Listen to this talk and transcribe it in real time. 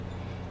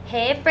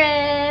Hey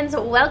friends,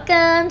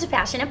 welcome to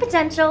Passion and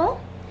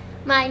Potential.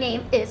 My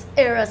name is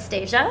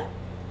Anastasia.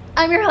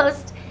 I'm your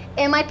host,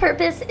 and my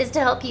purpose is to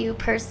help you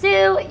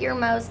pursue your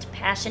most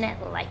passionate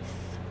life.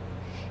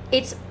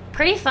 It's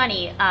pretty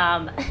funny.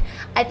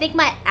 I think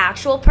my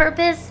actual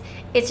purpose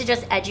is to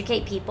just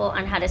educate people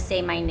on how to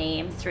say my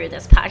name through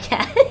this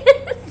podcast.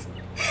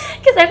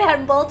 Because I've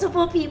had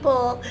multiple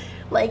people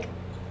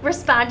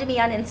respond to me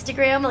on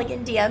Instagram,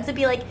 in DMs, and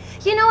be like,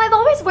 I've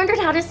always wondered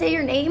how to say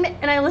your name,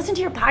 and I listened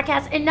to your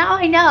podcast, and now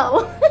I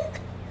know.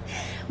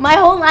 My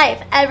whole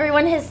life,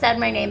 everyone has said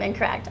my name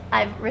incorrect.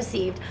 I've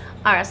received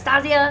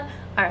Anastasia,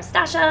 I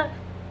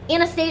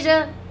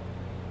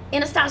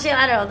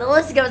don't know, the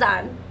list goes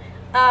on.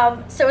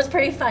 So it's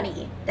pretty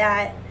funny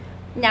that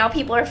now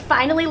people are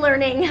finally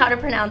learning how to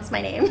pronounce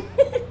my name.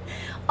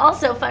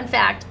 Also, fun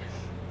fact,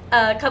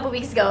 a couple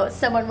weeks ago,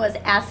 someone was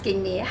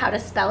asking me how to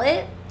spell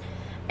it,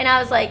 and I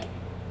was like,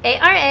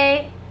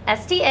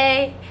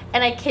 Arasta,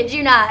 and I kid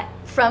you not,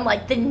 from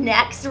the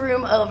next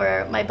room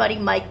over, my buddy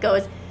Mike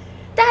goes,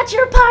 "That's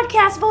your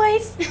podcast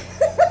voice.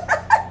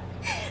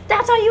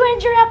 That's how you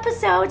end your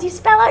episodes. You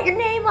spell out your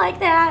name like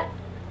that."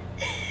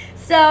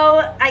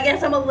 So I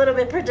guess I'm a little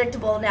bit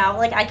predictable now.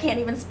 I can't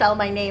even spell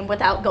my name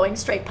without going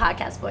straight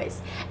podcast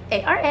voice.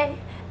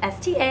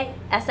 Arasta.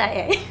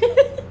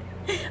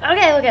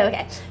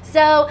 Okay.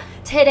 So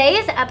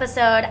today's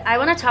episode, I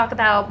want to talk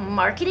about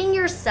marketing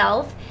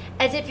yourself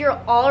as if you're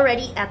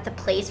already at the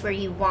place where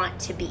you want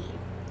to be.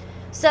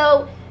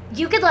 So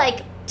you could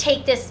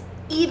take this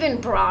even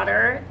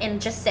broader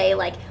and just say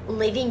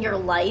living your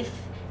life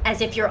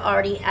as if you're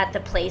already at the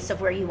place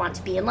of where you want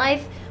to be in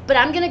life. But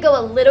I'm going to go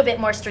a little bit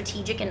more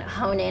strategic and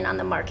hone in on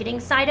the marketing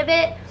side of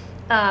it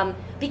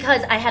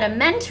because I had a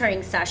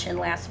mentoring session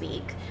last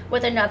week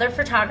with another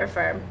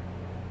photographer,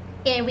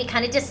 and we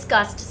kind of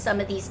discussed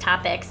some of these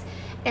topics,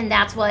 and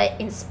that's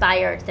what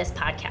inspired this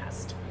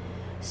podcast.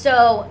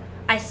 So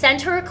I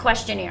sent her a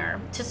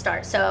questionnaire to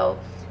start. So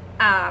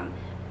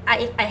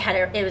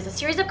it was a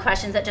series of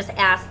questions that just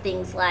asked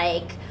things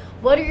like,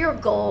 what are your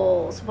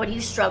goals? What are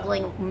you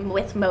struggling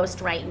with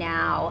most right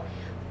now?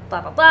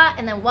 Blah, blah, blah.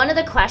 And then one of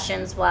the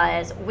questions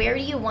was, where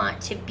do you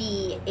want to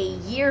be a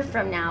year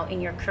from now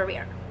in your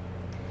career?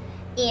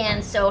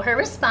 And so her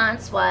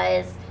response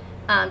was,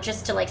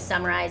 just to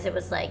summarize, it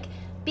was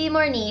be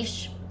more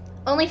niche,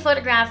 only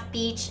photograph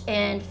beach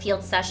and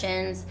field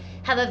sessions,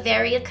 have a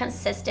very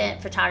consistent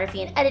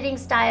photography and editing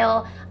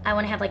style. I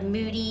want to have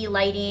moody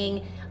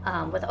lighting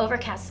with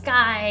overcast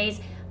skies.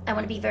 I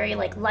want to be very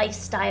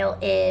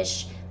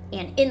lifestyle-ish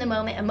and in the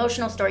moment,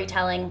 emotional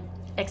storytelling,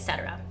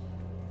 etc.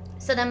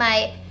 So then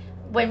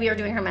when we were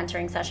doing her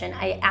mentoring session,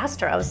 I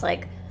asked her, I was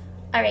like,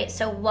 all right,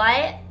 so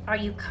what are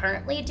you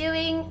currently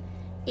doing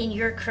in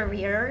your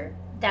career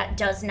that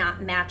does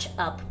not match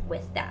up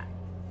with that?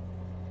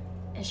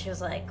 And she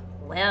was like,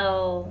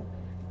 well,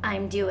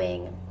 I'm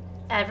doing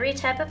every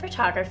type of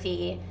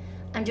photography.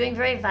 I'm doing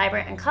very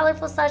vibrant and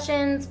colorful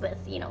sessions with,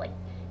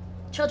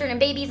 children and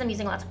babies. I'm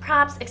using lots of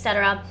props,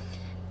 etc.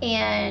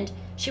 And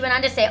she went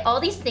on to say all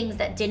these things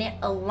that didn't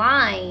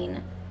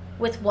align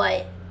with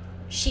what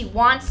she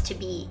wants to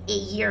be a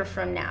year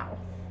from now.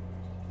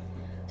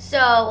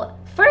 So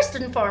first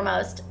and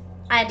foremost,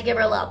 I had to give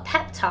her a little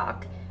pep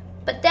talk,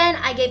 but then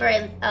I gave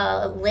her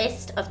a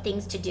list of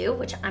things to do,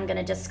 which I'm going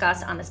to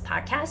discuss on this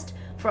podcast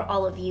for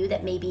all of you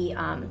that maybe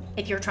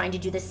if you're trying to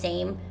do the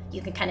same,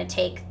 you can kind of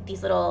take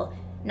these little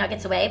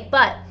nuggets away.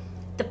 But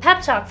the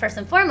pep talk first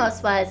and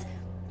foremost was,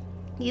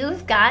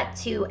 you've got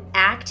to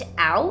act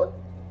out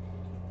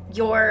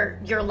your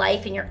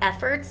life and your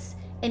efforts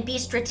and be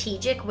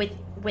strategic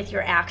with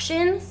your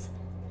actions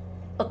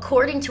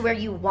according to where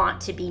you want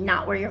to be,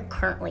 not where you're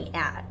currently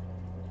at.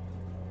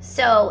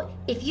 So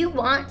if you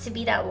want to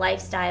be that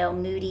lifestyle,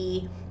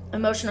 moody,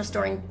 emotional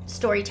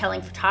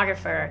storytelling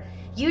photographer,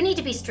 you need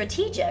to be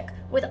strategic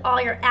with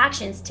all your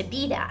actions to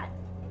be that.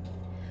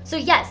 So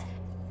yes,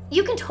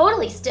 you can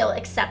totally still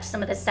accept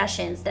some of the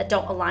sessions that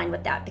don't align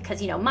with that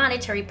because,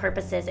 monetary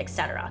purposes,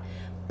 etc.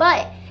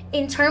 But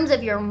in terms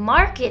of your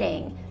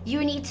marketing,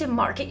 you need to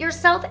market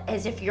yourself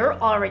as if you're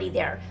already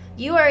there.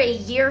 You are a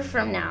year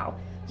from now.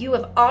 You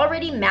have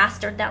already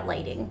mastered that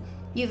lighting.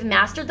 You've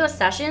mastered those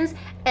sessions,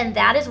 and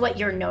that is what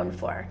you're known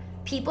for.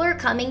 People are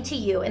coming to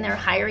you and they're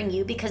hiring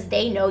you because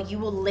they know you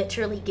will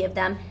literally give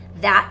them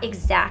that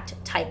exact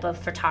type of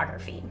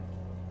photography.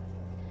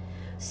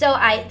 So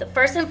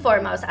first and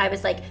foremost, I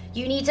was like,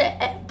 you need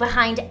to,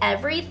 behind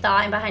every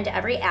thought and behind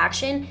every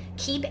action,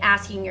 keep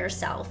asking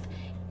yourself,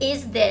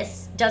 does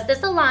this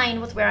align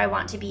with where I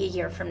want to be a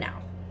year from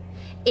now?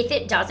 If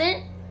it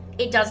doesn't,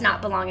 it does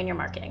not belong in your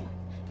marketing.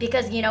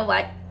 Because you know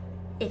what?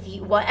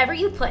 Whatever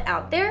you put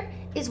out there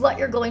is what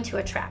you're going to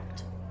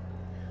attract.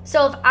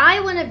 So if I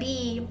want to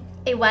be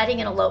a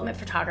wedding and elopement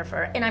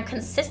photographer and I'm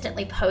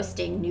consistently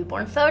posting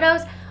newborn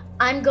photos,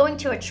 I'm going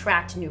to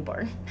attract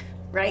newborn,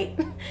 right?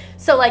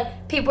 So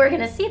people are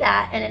going to see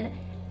that and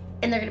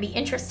they're going to be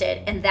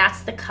interested, and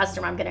that's the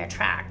customer I'm going to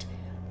attract.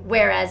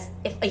 Whereas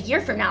if a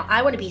year from now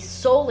I want to be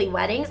solely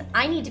weddings,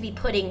 I need to be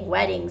putting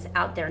weddings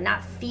out there,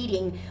 not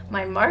feeding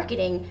my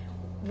marketing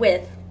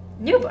with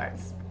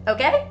newborns,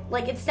 okay?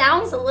 Like, it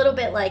sounds a little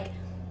bit like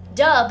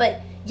duh,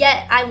 but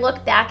yet I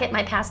look back at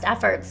my past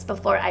efforts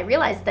before I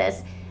realized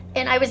this,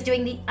 and I was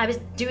doing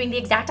the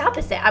exact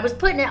opposite. I was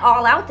putting it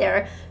all out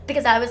there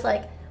because I was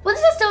like, well,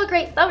 this is still a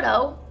great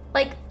photo.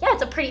 Like, yeah,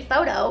 it's a pretty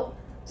photo,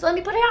 so let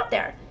me put it out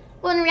there.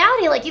 Well, in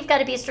reality, like, you've got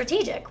to be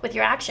strategic with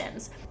your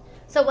actions.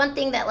 So one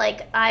thing that,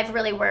 like, I've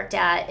really worked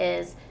at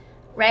is,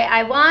 right,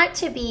 I want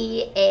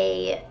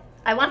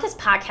this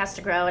podcast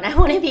to grow, and I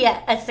want to be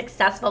a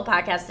successful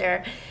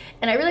podcaster,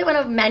 and I really want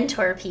to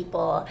mentor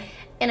people,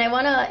 and I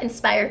want to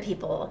inspire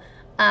people.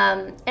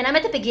 And I'm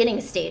at the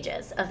beginning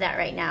stages of that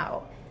right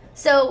now.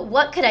 So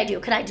what could I do?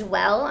 Could I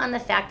dwell on the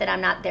fact that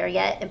I'm not there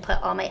yet and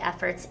put all my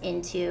efforts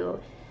into,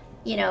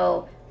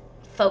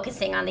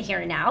 focusing on the here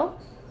and now?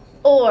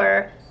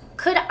 Or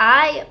could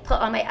I put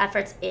all my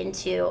efforts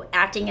into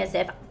acting as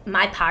if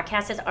my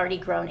podcast has already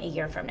grown a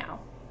year from now?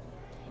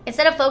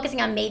 Instead of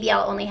focusing on maybe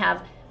I'll only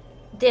have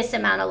this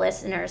amount of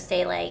listeners,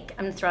 say, like,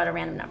 I'm going to throw out a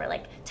random number,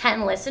 like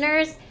 10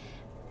 listeners,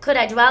 could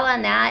I dwell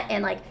on that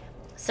and, like,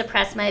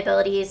 suppress my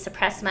abilities,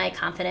 suppress my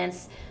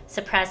confidence,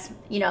 suppress,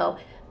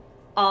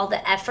 all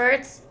the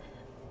efforts?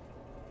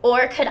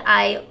 Or could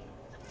I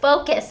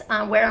focus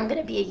on where I'm going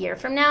to be a year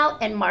from now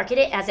and market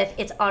it as if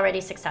it's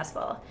already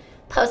successful?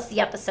 Post the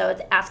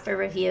episodes, ask for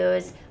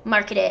reviews,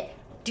 market it,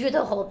 do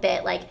the whole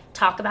bit, like,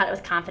 talk about it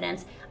with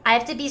confidence. I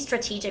have to be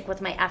strategic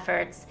with my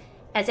efforts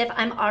as if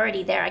I'm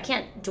already there. I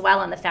can't dwell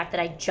on the fact that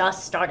I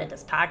just started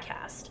this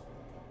podcast.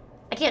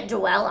 I can't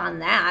dwell on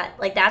that.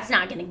 Like, that's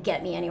not going to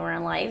get me anywhere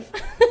in life.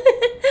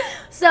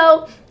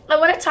 So I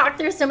want to talk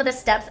through some of the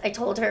steps I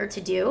told her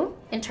to do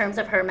in terms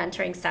of her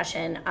mentoring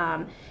session,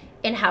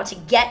 and how to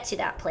get to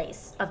that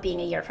place of being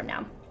a year from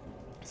now.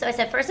 So I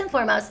said, first and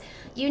foremost,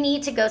 you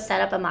need to go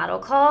set up a model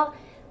call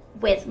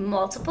with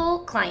multiple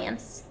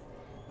clients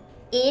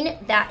in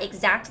that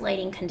exact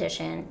lighting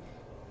condition,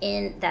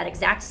 in that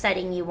exact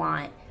setting you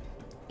want,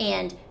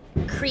 and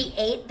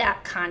create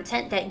that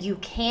content that you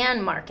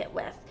can market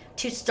with,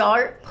 to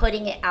start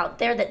putting it out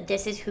there that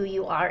this is who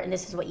you are and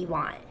this is what you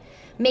want.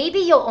 Maybe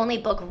you'll only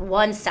book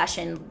one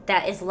session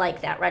that is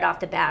like that right off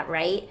the bat,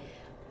 right?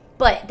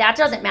 But that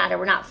doesn't matter.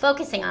 We're not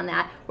focusing on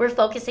that. We're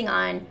focusing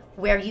on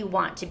where you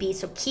want to be.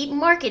 So keep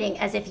marketing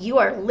as if you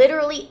are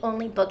literally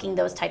only booking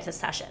those types of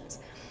sessions.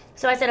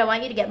 So I said, I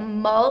want you to get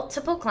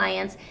multiple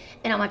clients,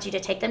 and I want you to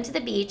take them to the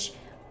beach,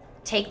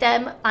 take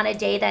them on a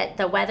day that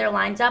the weather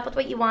lines up with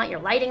what you want, your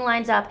lighting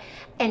lines up,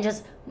 and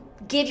just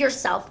give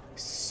yourself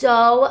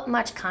so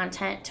much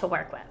content to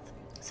work with.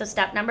 So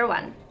step number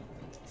one.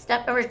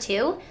 Step number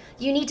two,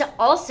 you need to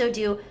also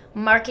do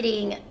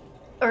marketing,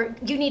 or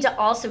you need to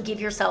also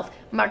give yourself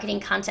marketing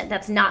content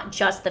that's not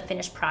just the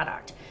finished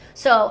product.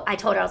 So I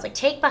told her, I was like,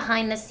 take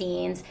behind the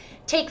scenes,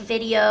 take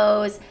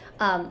videos,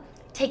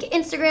 take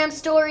Instagram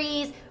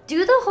stories,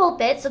 do the whole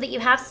bit so that you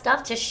have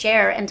stuff to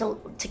share and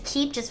to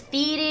keep just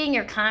feeding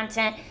your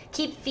content,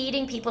 keep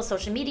feeding people's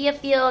social media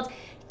fields,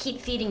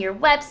 keep feeding your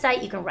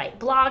website. You can write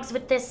blogs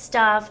with this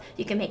stuff.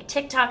 You can make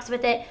TikToks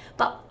with it.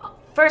 But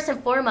first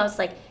and foremost,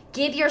 like,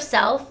 give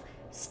yourself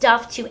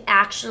stuff to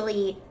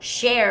actually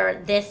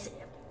share this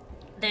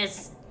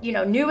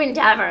new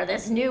endeavor,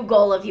 this new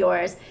goal of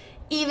yours,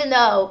 even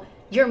though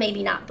you're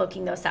maybe not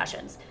booking those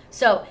sessions.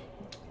 So,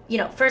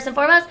 first and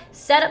foremost,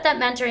 set up that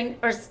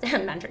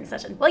mentoring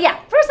session. Well, yeah,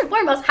 first and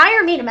foremost,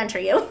 hire me to mentor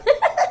you.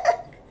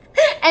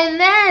 And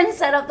then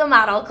set up the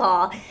model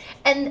call.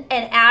 And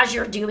as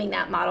you're doing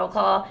that model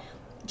call,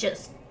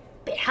 just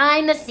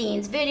behind the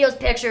scenes, videos,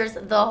 pictures,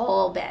 the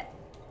whole bit.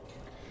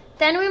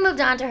 Then we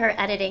moved on to her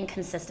editing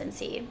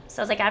consistency.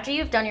 So I was like, after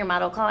you've done your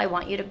model call, I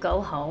want you to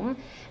go home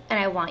and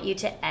I want you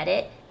to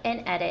edit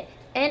and edit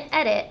and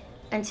edit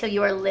until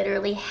you are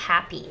literally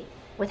happy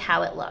with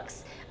how it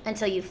looks.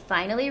 Until you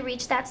finally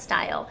reach that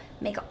style,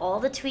 make all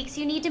the tweaks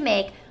you need to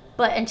make,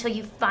 but until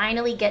you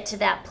finally get to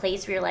that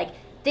place where you're like,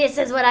 this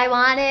is what I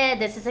wanted,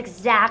 this is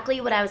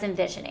exactly what I was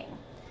envisioning.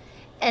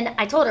 And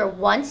I told her,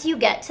 once you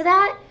get to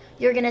that,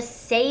 you're gonna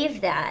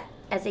save that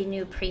as a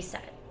new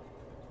preset.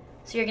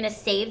 So you're gonna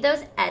save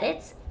those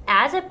edits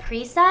as a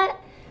preset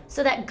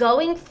so that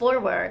going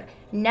forward,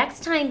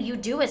 next time you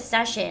do a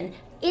session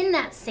in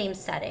that same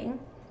setting,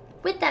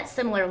 with that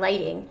similar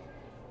lighting,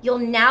 you'll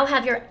now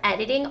have your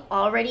editing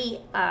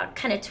already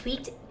kind of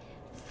tweaked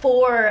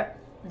for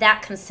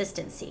that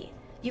consistency.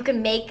 You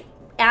can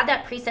add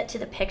that preset to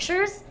the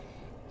pictures,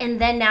 and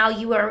then now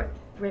you are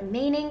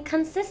remaining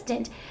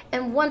consistent.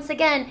 And once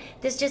again,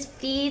 this just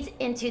feeds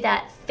into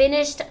that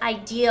finished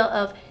idea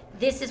of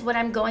this is what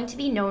I'm going to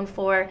be known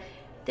for,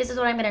 this is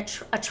what I'm going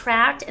to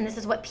attract, and this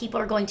is what people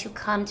are going to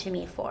come to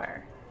me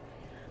for.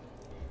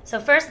 So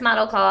first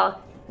model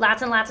call,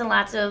 lots and lots and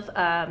lots of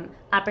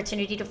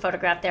opportunity to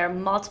photograph there,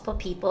 multiple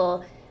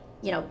people,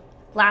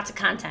 lots of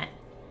content.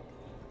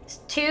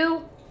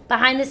 2,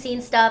 behind the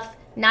scenes stuff,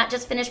 not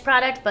just finished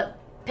product, but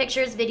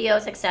pictures,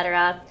 videos,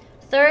 etc.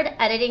 3rd,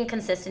 editing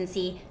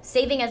consistency,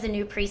 saving as a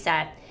new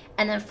preset.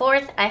 And then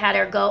 4th,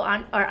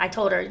 I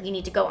told her, you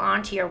need to go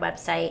onto your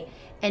website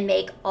and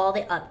make all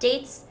the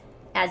updates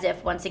as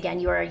if, once again,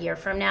 you are a year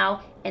from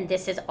now and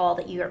this is all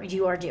that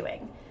you are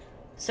doing.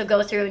 So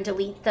go through and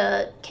delete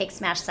the cake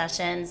smash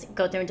sessions,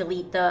 go through and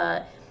delete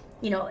the,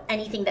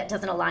 anything that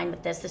doesn't align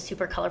with this, the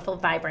super colorful,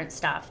 vibrant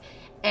stuff.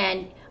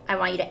 And I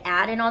want you to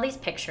add in all these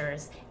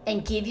pictures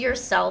and give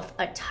yourself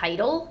a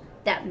title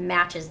that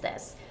matches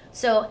this.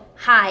 So,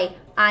 hi,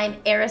 I'm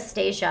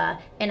Anastasia,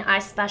 and I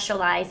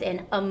specialize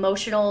in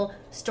emotional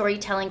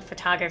storytelling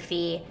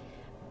photography,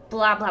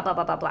 blah, blah, blah,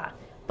 blah, blah, blah.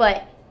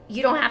 But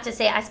you don't have to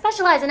say, I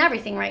specialize in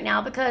everything right now,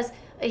 because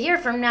a year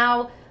from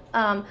now,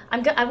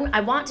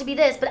 I want to be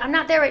this, but I'm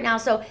not there right now.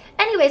 So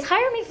anyways,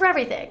 hire me for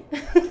everything.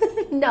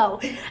 No,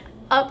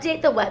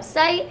 update the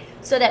website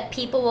so that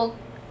people will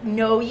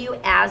know you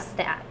as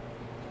that.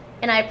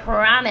 And I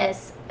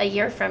promise a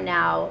year from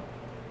now,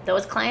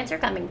 those clients are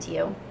coming to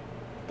you.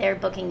 They're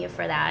booking you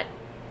for that.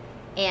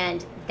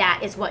 And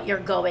that is what you're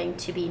going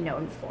to be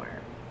known for.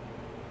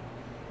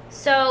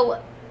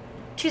 So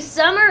to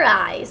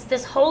summarize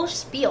this whole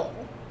spiel,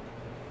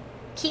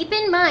 keep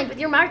in mind with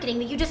your marketing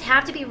that you just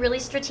have to be really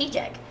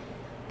strategic.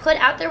 Put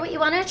out there what you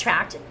want to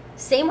attract.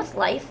 Same with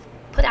life.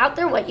 Put out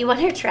there what you want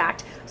to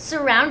attract.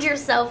 Surround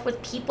yourself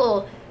with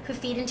people who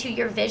feed into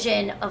your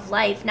vision of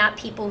life, not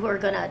people who are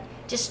going to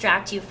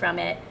distract you from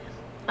it.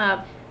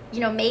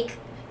 Make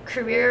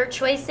career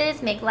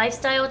choices, make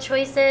lifestyle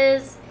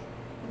choices,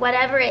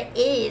 whatever it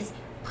is.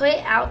 Put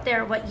out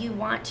there what you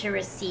want to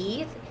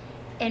receive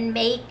and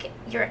make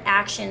your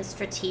actions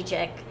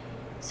strategic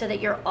so that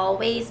you're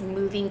always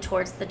moving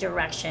towards the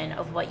direction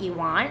of what you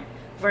want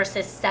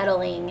versus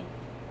settling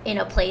in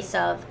a place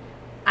of,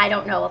 I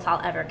don't know if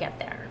I'll ever get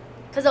there.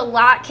 Because a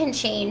lot can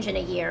change in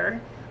a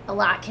year. A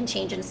lot can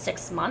change in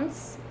 6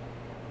 months.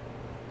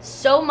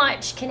 So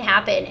much can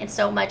happen and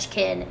so much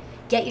can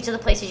get you to the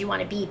places you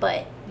want to be.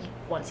 But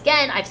once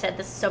again, I've said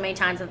this so many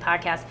times in the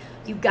podcast,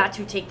 you got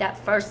to take that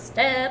first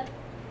step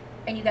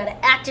and you got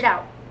to act it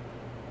out.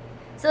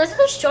 So this is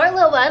a short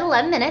little one,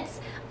 11 minutes.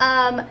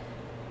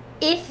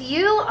 If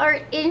you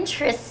are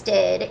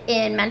interested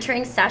in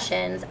mentoring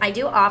sessions, I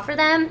do offer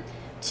them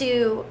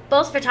to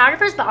both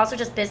photographers, but also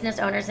just business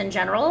owners in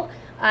general.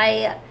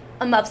 I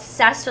am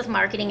obsessed with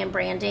marketing and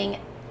branding,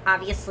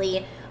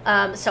 obviously,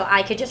 so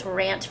I could just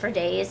rant for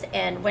days.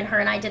 And when her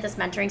and I did this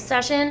mentoring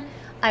session,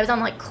 I was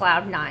on like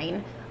cloud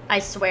 9. I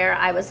swear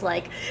I was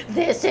like,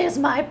 this is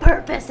my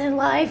purpose in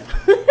life.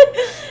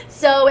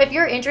 So if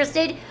you're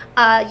interested,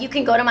 you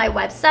can go to my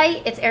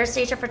website. It's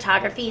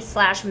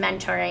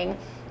AnastasiaPhotography/mentoring.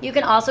 You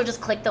can also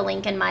just click the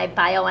link in my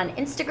bio on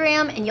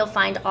Instagram and you'll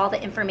find all the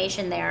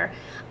information there.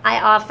 I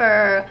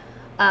offer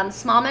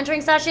small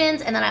mentoring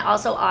sessions, and then I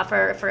also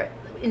offer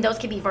and those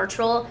could be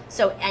virtual,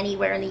 so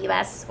anywhere in the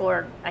US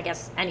or I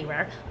guess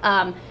anywhere.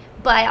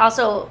 But I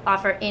also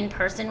offer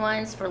in-person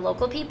ones for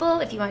local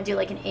people. If you want to do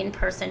like an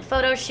in-person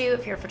photo shoot,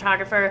 if you're a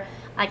photographer,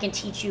 I can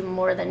teach you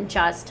more than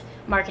just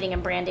marketing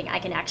and branding. I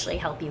can actually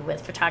help you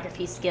with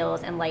photography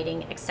skills and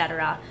lighting,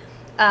 etc.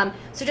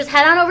 So just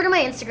head on over to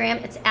my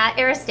Instagram. It's at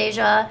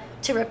Anastasia,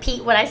 to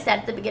repeat what I said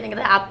at the beginning of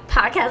the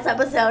podcast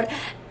episode,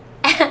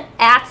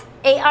 at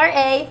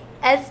ARASTASIA.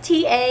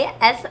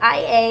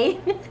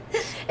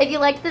 If you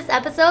liked this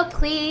episode,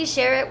 please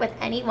share it with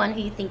anyone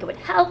who you think it would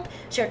help.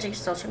 Share it to your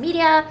social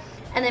media.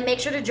 And then make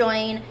sure to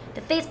join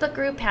the Facebook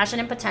group, Passion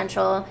and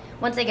Potential.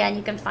 Once again,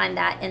 you can find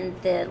that in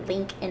the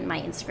link in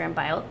my Instagram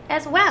bio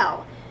as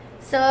well.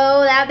 So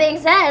that being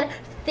said,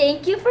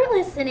 thank you for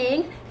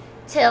listening.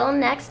 Till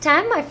next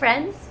time, my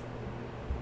friends.